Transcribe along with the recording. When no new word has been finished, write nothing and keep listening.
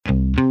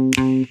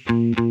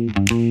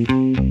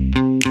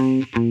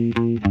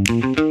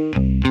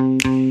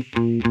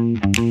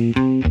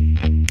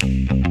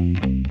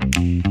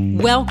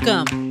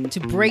Welcome to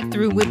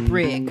Breakthrough with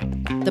Brig,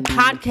 the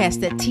podcast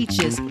that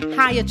teaches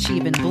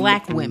high-achieving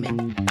Black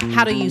women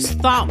how to use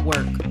thought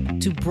work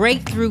to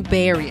break through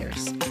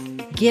barriers,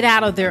 get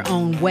out of their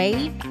own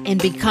way,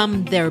 and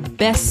become their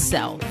best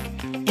self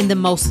in the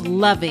most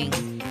loving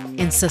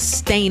and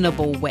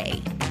sustainable way.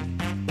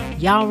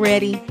 Y'all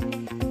ready?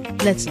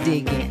 Let's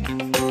dig in.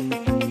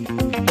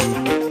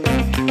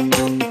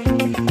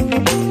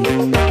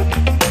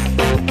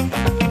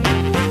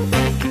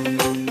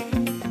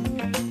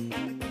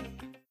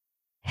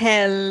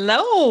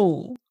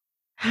 Hello.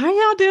 How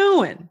y'all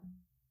doing?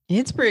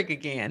 It's Brig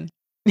again.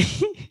 I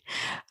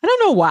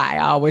don't know why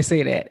I always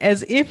say that,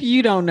 as if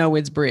you don't know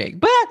it's Brig,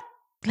 but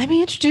let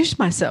me introduce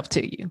myself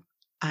to you.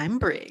 I'm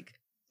Brig,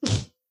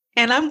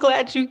 and I'm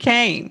glad you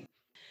came.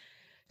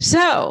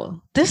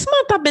 So this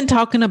month I've been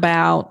talking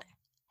about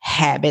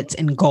habits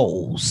and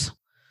goals,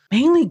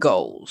 mainly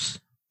goals.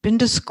 Been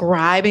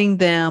describing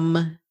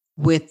them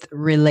with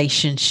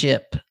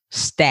relationship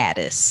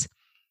status.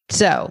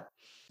 So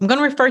I'm going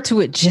to refer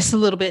to it just a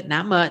little bit,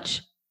 not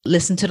much.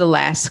 Listen to the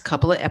last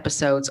couple of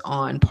episodes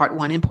on part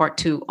 1 and part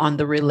 2 on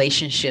the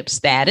relationship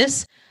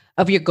status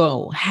of your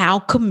goal. How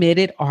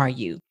committed are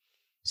you?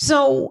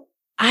 So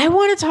I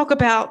want to talk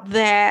about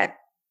that.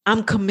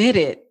 I'm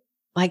committed,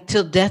 like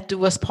till death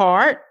do us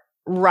part,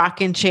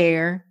 rocking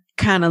chair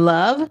kind of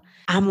love.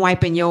 I'm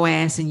wiping your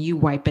ass and you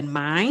wiping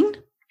mine,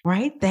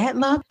 right? That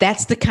love,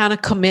 that's the kind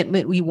of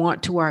commitment we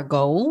want to our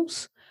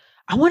goals.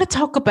 I want to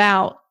talk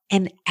about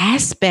an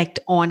aspect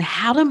on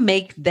how to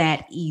make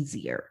that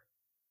easier.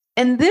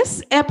 And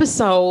this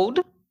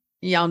episode,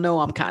 y'all know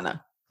I'm kind of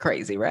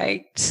crazy,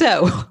 right?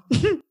 So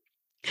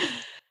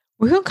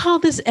we're going to call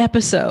this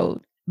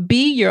episode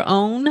Be Your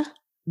Own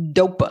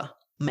Dopa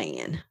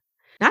Man.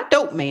 Not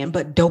dope man,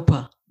 but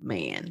dopa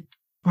man,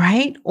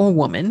 right? Or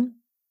woman,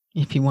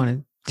 if you want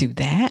to do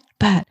that.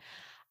 But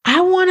I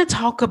want to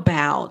talk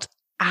about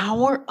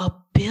our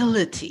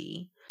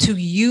ability to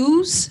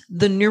use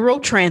the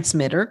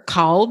neurotransmitter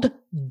called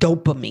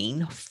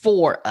dopamine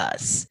for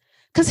us.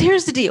 Because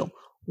here's the deal.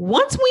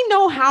 Once we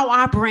know how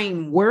our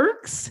brain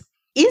works,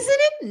 isn't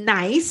it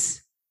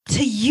nice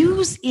to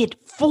use it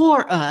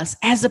for us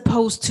as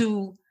opposed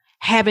to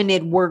having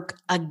it work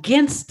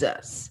against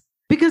us?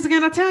 Because I'm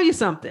going to tell you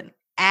something.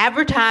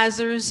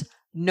 Advertisers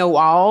know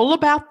all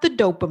about the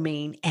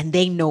dopamine and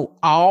they know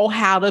all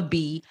how to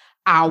be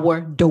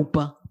our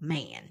dopa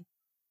man.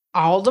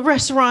 All the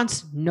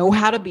restaurants know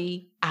how to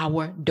be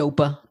our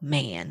dopa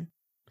man.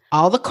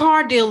 All the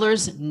car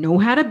dealers know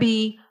how to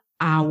be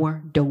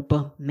our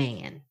dopa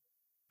man.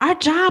 Our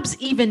jobs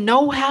even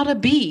know how to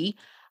be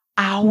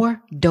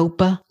our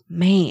dopa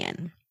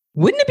man.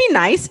 Wouldn't it be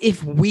nice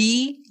if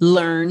we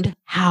learned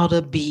how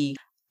to be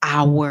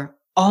our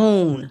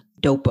own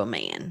dopa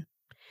man?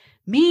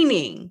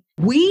 Meaning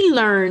we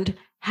learned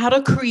how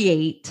to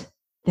create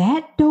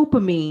that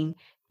dopamine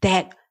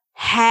that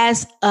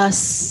has us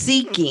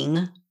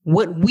seeking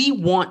what we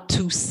want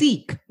to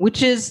seek,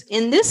 which is,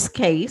 in this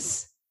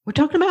case, we're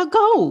talking about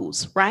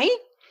goals, right?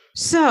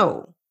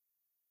 So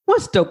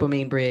what's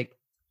dopamine, Brig?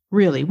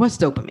 Really, what's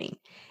dopamine?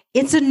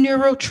 It's a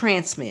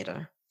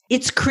neurotransmitter.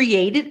 It's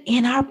created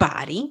in our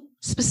body,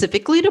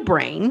 specifically the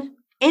brain,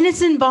 and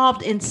it's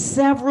involved in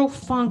several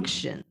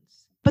functions.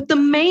 But the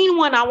main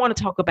one I want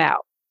to talk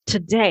about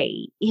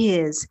today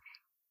is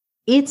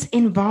its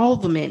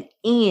involvement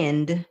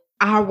in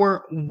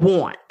our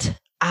want,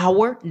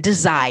 our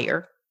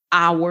desire,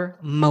 our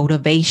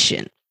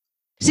motivation.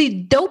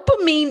 See,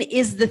 dopamine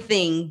is the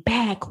thing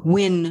back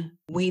when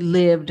we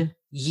lived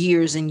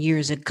years and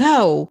years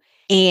ago,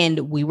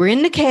 and we were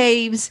in the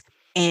caves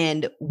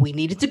and we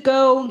needed to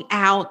go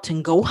out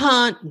and go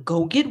hunt,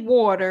 go get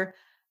water.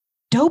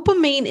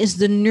 Dopamine is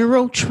the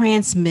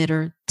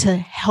neurotransmitter to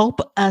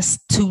help us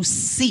to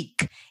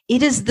seek.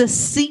 It is the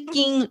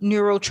seeking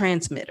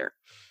neurotransmitter.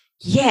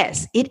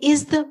 Yes, it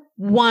is the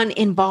one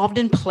involved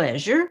in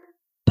pleasure,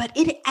 but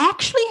it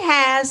actually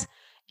has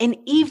an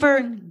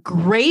even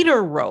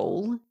greater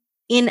role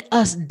in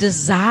us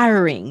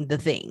desiring the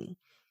thing.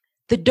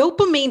 The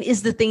dopamine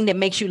is the thing that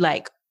makes you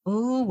like,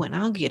 oh, when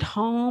I get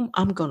home,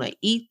 I'm going to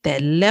eat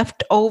that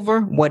leftover,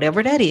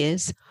 whatever that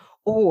is.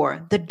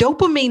 Or the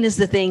dopamine is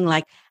the thing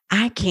like,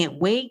 I can't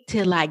wait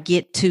till I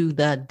get to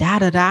the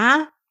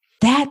da-da-da.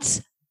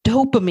 That's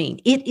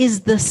dopamine. It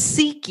is the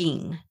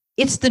seeking.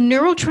 It's the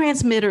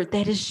neurotransmitter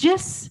that is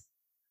just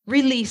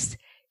released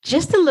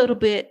just a little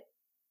bit,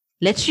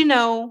 lets you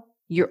know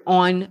you're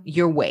on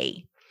your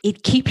way.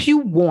 It keeps you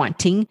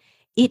wanting.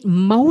 It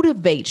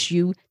motivates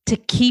you to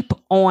keep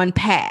on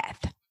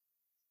path.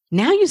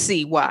 Now you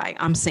see why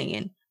I'm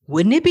saying,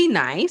 wouldn't it be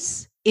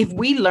nice if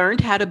we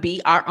learned how to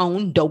be our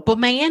own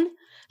dopamine?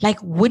 Like,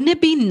 wouldn't it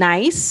be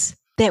nice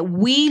that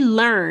we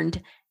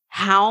learned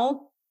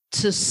how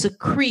to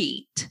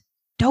secrete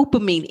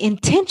dopamine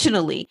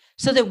intentionally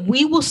so that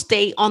we will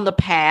stay on the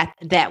path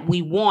that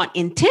we want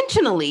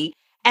intentionally,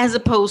 as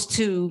opposed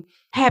to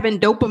having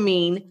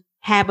dopamine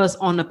have us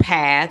on the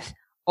path,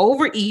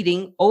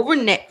 overeating, over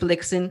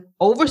Netflixing,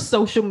 over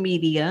social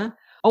media,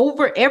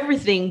 over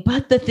everything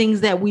but the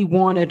things that we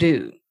want to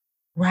do,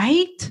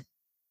 right?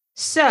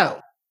 So,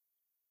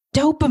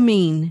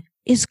 dopamine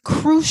is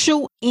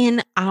crucial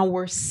in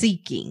our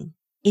seeking.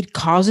 It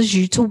causes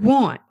you to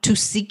want to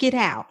seek it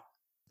out.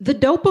 The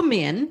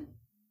dopamine,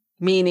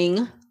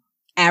 meaning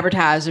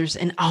advertisers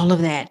and all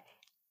of that,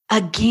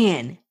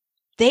 again,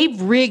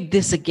 they've rigged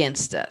this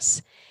against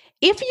us.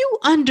 If you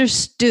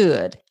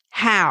understood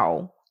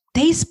how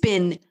they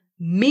spend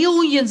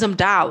millions of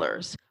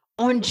dollars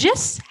on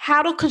just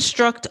how to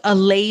construct a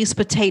Lay's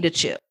potato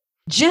chip,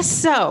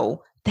 just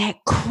so that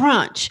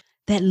crunch,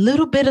 that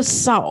little bit of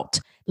salt,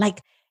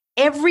 like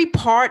every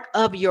part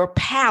of your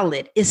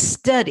palate is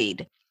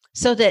studied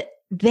so that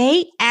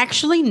they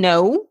actually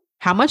know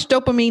how much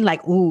dopamine,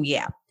 like, oh,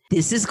 yeah,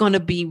 this is going to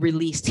be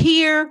released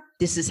here.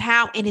 This is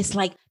how. And it's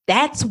like,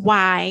 that's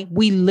why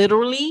we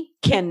literally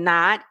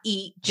cannot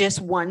eat just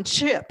one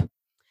chip.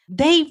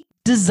 They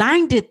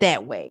designed it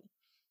that way.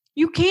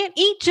 You can't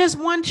eat just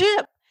one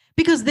chip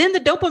because then the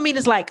dopamine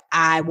is like,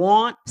 I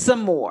want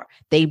some more.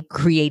 They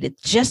created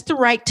just the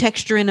right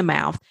texture in the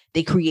mouth.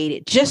 They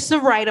created just the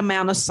right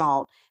amount of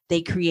salt.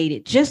 They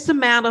created just the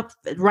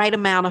right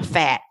amount of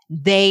fat.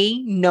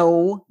 They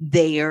know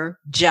their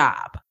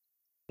job.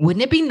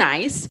 Wouldn't it be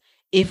nice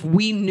if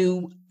we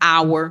knew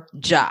our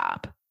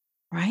job,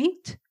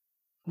 right?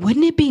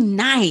 Wouldn't it be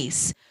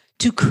nice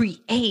to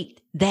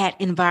create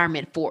that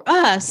environment for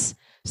us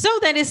so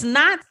that it's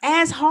not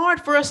as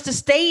hard for us to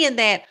stay in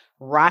that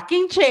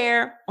rocking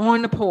chair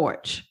on the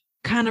porch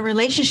kind of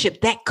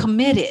relationship, that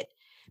committed?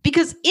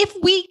 Because if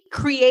we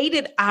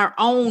created our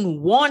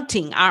own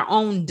wanting, our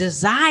own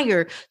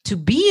desire to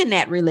be in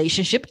that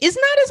relationship, it's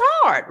not as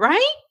hard,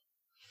 right?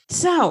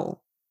 So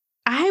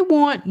I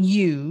want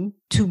you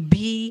to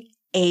be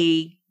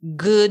a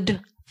good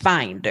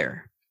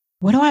finder.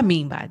 What do I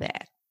mean by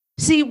that?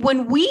 See,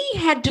 when we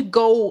had to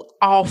go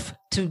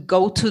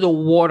to the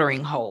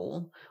watering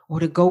hole or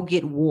to go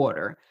get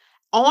water,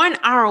 on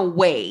our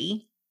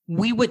way,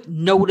 we would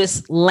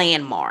notice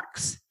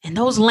landmarks. And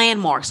those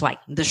landmarks, like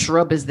the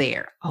shrub is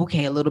there.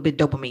 Okay, a little bit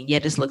dopamine. Yeah,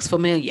 this looks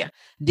familiar.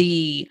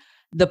 The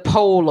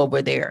pole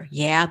over there.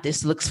 Yeah,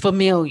 this looks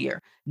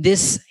familiar.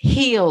 This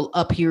hill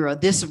up here or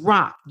this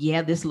rock.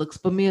 Yeah, this looks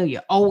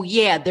familiar. Oh,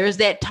 yeah, there's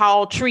that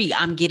tall tree.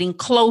 I'm getting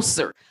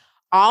closer.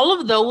 All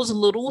of those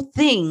little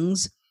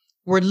things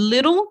were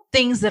little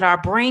things that our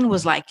brain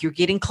was like, you're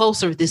getting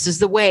closer. This is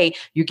the way.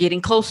 You're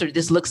getting closer.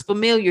 This looks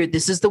familiar.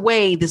 This is the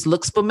way. This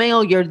looks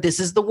familiar. This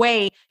is the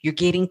way. You're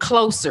getting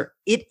closer.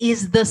 It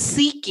is the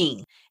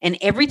seeking. And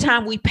every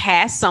time we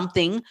pass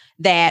something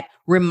that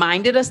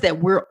reminded us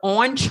that we're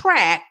on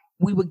track,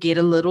 we would get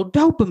a little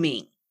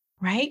dopamine,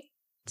 right?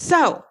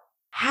 So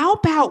how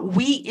about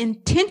we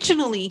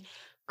intentionally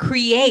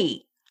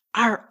create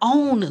our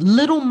own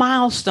little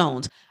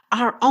milestones,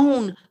 our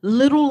own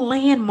little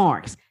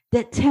landmarks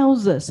that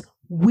tells us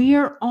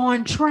we're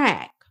on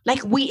track.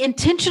 Like we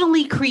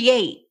intentionally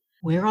create,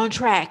 we're on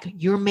track.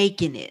 You're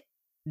making it.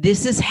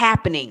 This is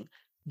happening.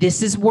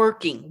 This is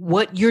working.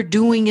 What you're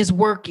doing is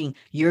working.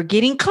 You're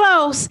getting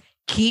close.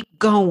 Keep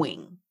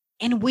going.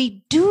 And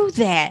we do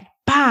that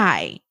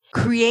by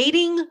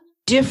creating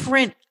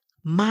different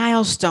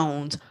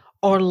milestones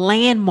or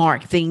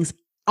landmark things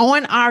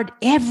on our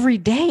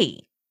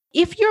everyday.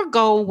 If your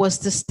goal was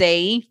to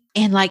stay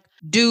and like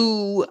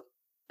do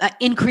an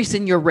increase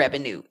in your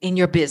revenue in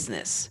your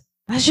business,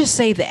 let's just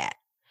say that,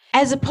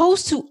 as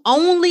opposed to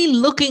only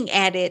looking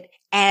at it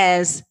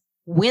as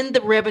when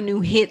the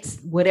revenue hits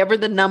whatever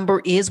the number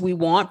is we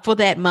want for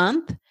that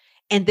month,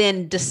 and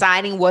then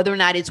deciding whether or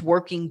not it's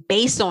working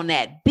based on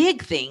that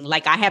big thing.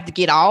 Like I have to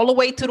get all the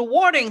way to the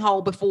watering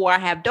hole before I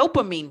have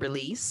dopamine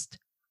released.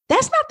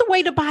 That's not the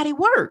way the body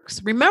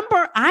works.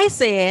 Remember, I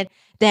said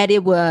that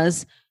it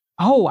was,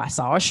 oh, I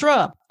saw a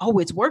shrub. Oh,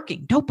 it's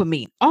working.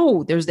 Dopamine.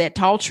 Oh, there's that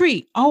tall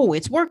tree. Oh,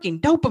 it's working.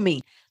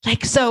 Dopamine.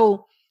 Like,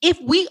 so if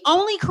we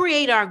only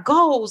create our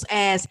goals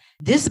as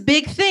this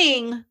big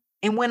thing,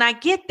 and when I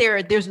get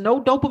there, there's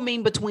no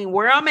dopamine between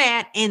where I'm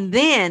at and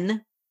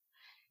then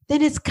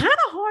it's kind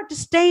of hard to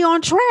stay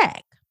on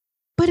track.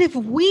 But if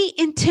we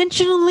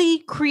intentionally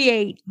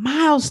create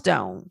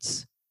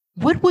milestones,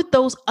 what would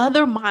those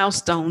other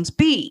milestones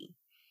be?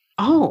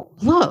 Oh,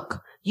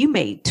 look, you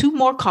made 2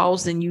 more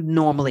calls than you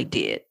normally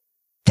did.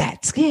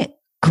 That's it.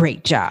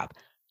 Great job.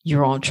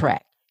 You're on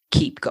track.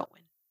 Keep going.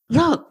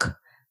 Look,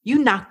 you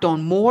knocked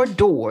on more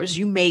doors.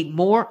 You made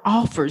more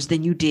offers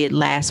than you did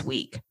last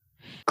week.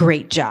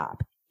 Great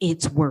job.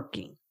 It's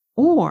working.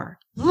 Or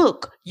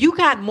look, you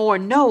got more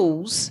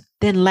no's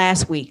than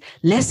last week.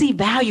 Let's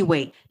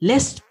evaluate.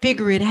 Let's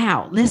figure it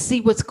out. Let's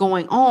see what's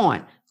going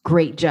on.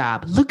 Great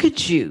job. Look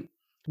at you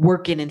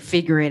working and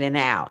figuring it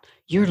out.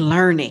 You're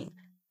learning.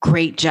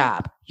 Great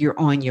job. You're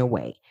on your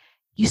way.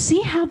 You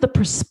see how the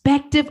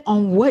perspective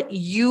on what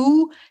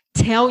you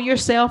tell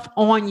yourself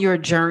on your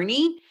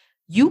journey,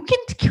 you can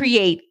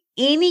create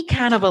any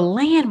kind of a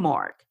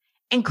landmark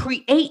and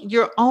create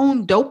your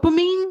own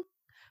dopamine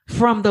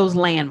from those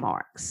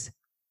landmarks.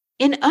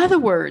 In other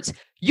words,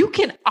 you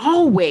can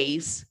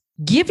always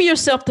give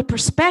yourself the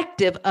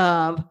perspective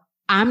of,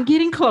 I'm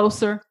getting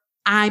closer,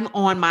 I'm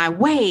on my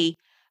way,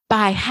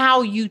 by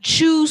how you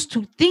choose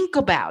to think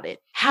about it.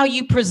 how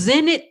you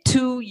present it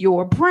to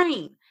your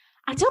brain.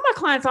 I tell my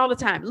clients all the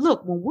time,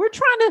 look, when we're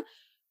trying to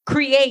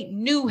create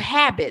new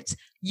habits,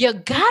 you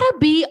gotta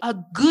be a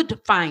good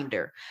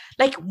finder.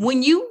 Like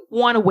when you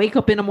want to wake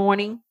up in the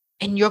morning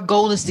and your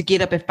goal is to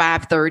get up at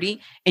 5:30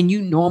 and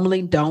you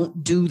normally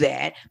don't do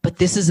that, but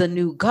this is a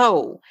new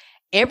goal.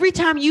 Every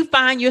time you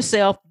find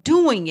yourself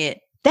doing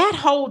it that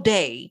whole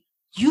day,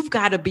 you've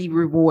got to be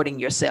rewarding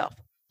yourself.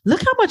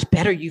 Look how much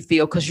better you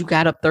feel because you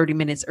got up 30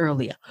 minutes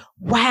earlier.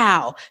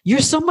 Wow, you're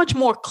so much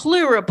more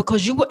clearer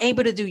because you were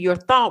able to do your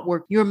thought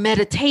work, your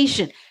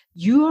meditation.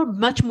 You're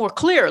much more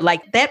clear.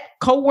 Like that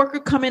coworker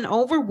coming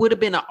over would have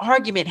been an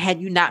argument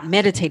had you not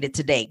meditated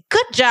today.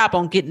 Good job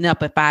on getting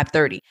up at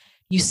 5:30.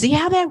 You see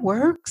how that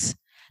works?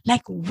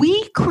 Like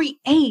we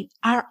create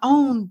our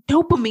own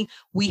dopamine.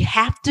 We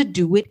have to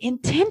do it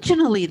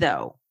intentionally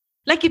though.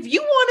 Like if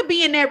you want to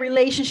be in that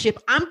relationship,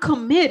 I'm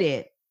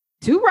committed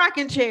to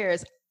rocking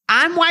chairs.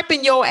 I'm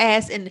wiping your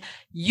ass and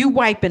you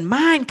wiping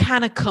mine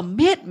kind of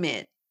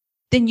commitment.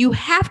 Then you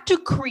have to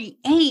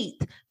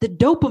create the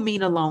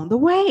dopamine along the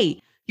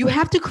way. You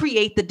have to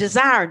create the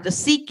desire, the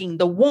seeking,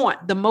 the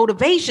want, the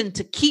motivation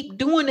to keep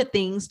doing the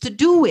things to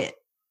do it.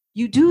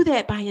 You do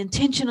that by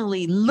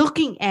intentionally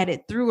looking at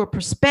it through a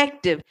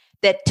perspective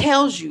that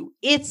tells you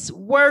it's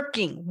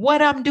working.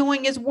 What I'm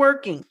doing is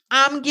working.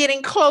 I'm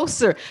getting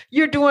closer.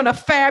 You're doing a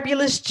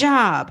fabulous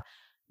job.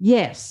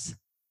 Yes,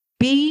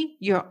 be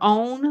your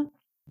own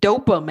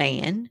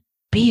dopamine.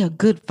 Be a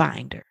good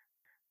finder.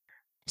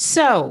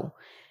 So,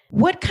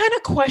 what kind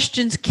of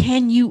questions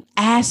can you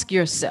ask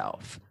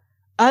yourself?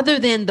 Other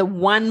than the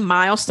one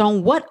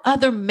milestone, what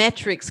other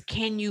metrics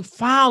can you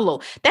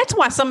follow? That's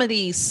why some of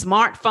these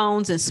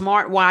smartphones and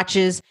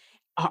smartwatches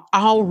are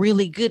all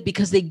really good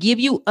because they give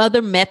you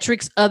other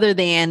metrics other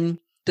than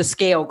the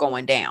scale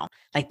going down.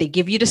 Like they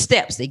give you the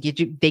steps, they give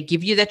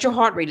you that your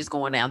heart rate is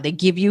going down. They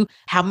give you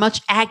how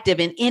much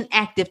active and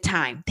inactive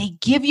time. They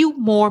give you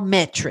more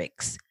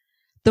metrics.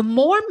 The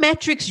more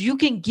metrics you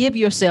can give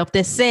yourself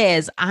that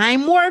says,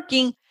 I'm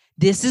working,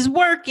 this is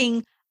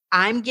working,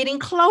 I'm getting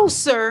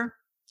closer.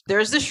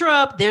 There's the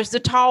shrub, there's the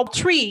tall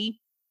tree.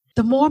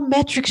 The more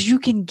metrics you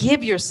can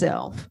give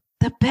yourself,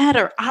 the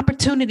better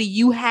opportunity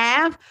you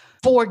have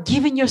for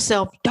giving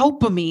yourself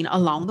dopamine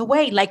along the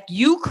way. Like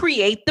you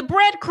create the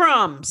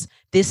breadcrumbs.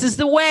 This is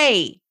the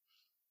way.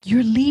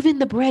 You're leaving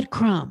the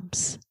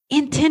breadcrumbs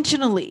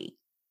intentionally.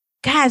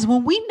 Guys,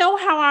 when we know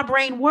how our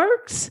brain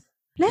works,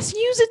 let's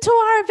use it to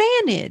our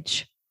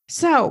advantage.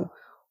 So,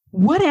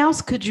 what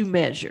else could you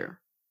measure?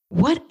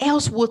 What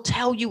else will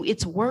tell you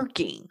it's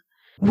working?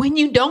 When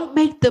you don't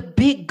make the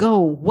big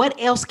goal, what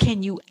else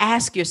can you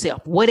ask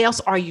yourself? What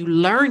else are you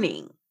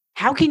learning?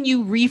 How can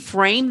you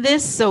reframe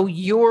this so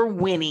you're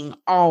winning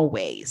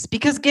always?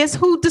 Because guess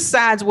who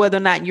decides whether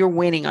or not you're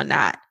winning or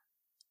not?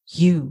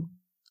 You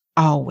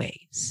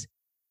always.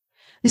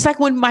 It's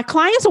like when my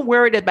clients are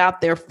worried about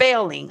their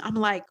failing, I'm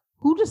like,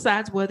 who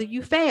decides whether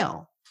you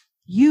fail?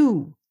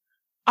 You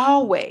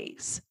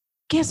always.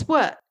 Guess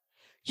what?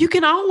 You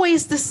can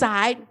always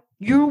decide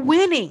you're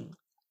winning.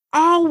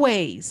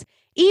 Always.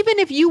 Even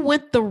if you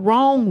went the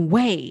wrong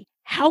way,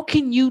 how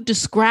can you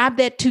describe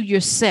that to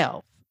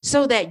yourself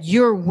so that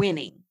you're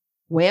winning?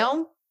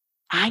 Well,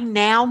 I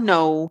now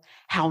know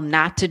how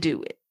not to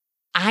do it.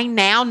 I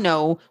now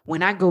know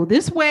when I go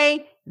this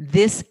way,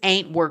 this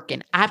ain't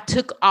working. I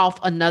took off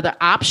another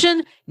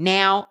option.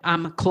 Now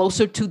I'm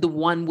closer to the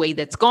one way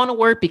that's going to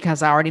work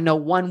because I already know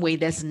one way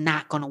that's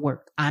not going to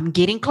work. I'm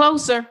getting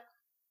closer.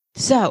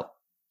 So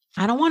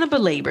I don't want to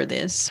belabor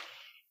this,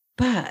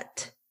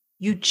 but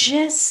you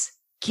just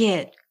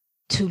get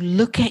to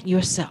look at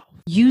yourself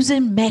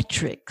using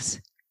metrics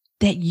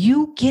that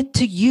you get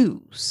to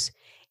use,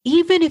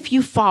 even if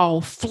you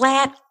fall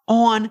flat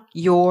on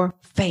your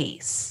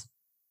face.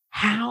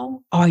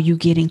 How are you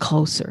getting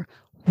closer?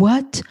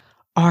 What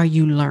are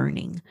you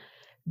learning?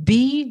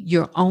 Be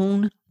your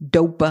own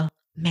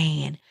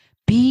dopamine.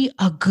 Be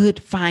a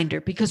good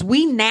finder because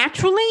we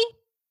naturally,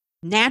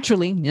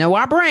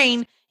 our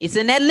brain, it's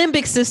in that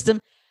limbic system.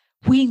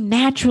 We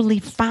naturally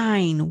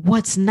find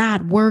what's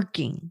not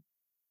working.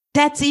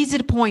 That's easy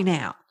to point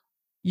out.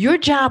 Your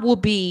job will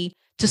be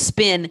to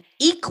spend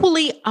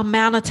equally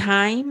amount of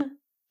time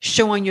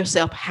showing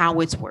yourself how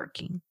it's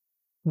working,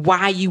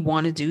 why you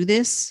want to do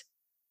this,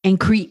 and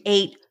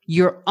create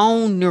your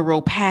own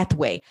neural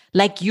pathway.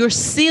 Like you're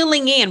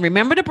sealing in.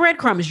 Remember the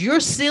breadcrumbs. You're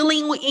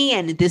sealing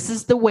in. This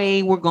is the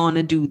way we're going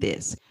to do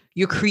this.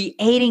 You're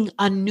creating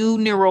a new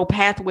neural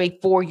pathway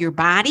for your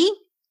body.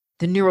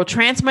 The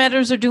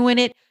neurotransmitters are doing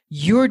it.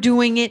 You're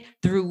doing it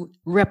through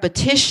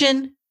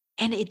repetition.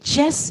 And it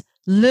just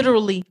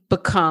literally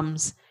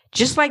becomes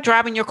just like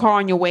driving your car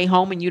on your way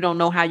home and you don't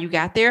know how you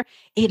got there.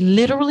 It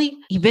literally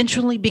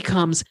eventually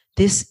becomes,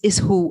 this is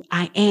who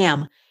I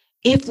am.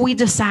 If we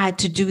decide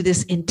to do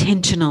this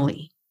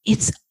intentionally,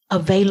 it's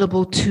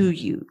available to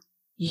you.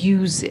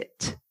 Use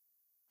it.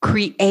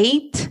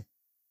 Create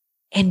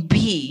and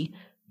be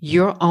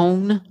your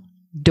own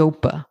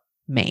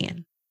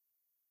dopamine.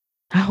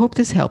 I hope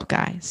this helped,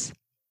 guys.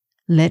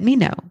 Let me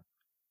know.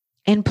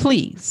 And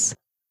please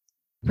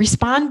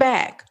Respond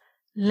back.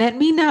 Let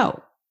me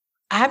know.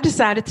 I've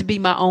decided to be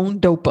my own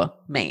dopa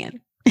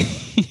man.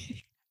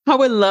 I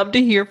would love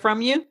to hear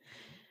from you.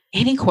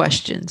 Any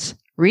questions,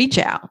 reach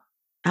out.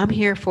 I'm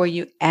here for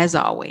you as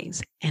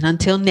always. And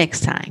until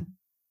next time,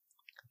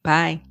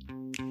 bye.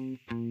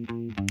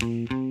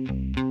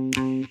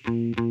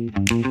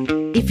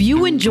 If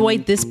you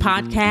enjoyed this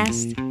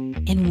podcast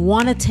and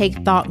want to take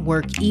thought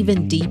work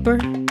even deeper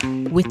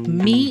with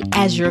me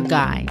as your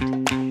guide,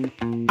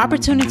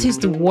 opportunities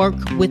to work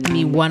with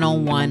me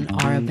one-on-one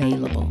are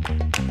available.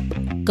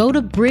 Go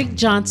to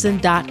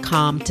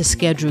brigjohnson.com to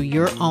schedule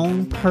your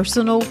own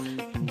personal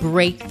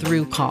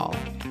breakthrough call.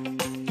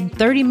 In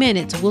 30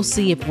 minutes, we'll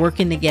see if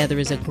working together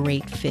is a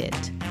great fit.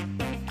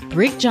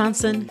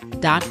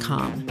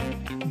 brigjohnson.com.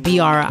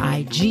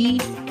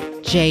 BRIGJOHNSON.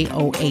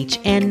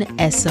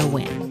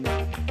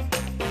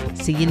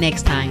 See you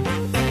next time.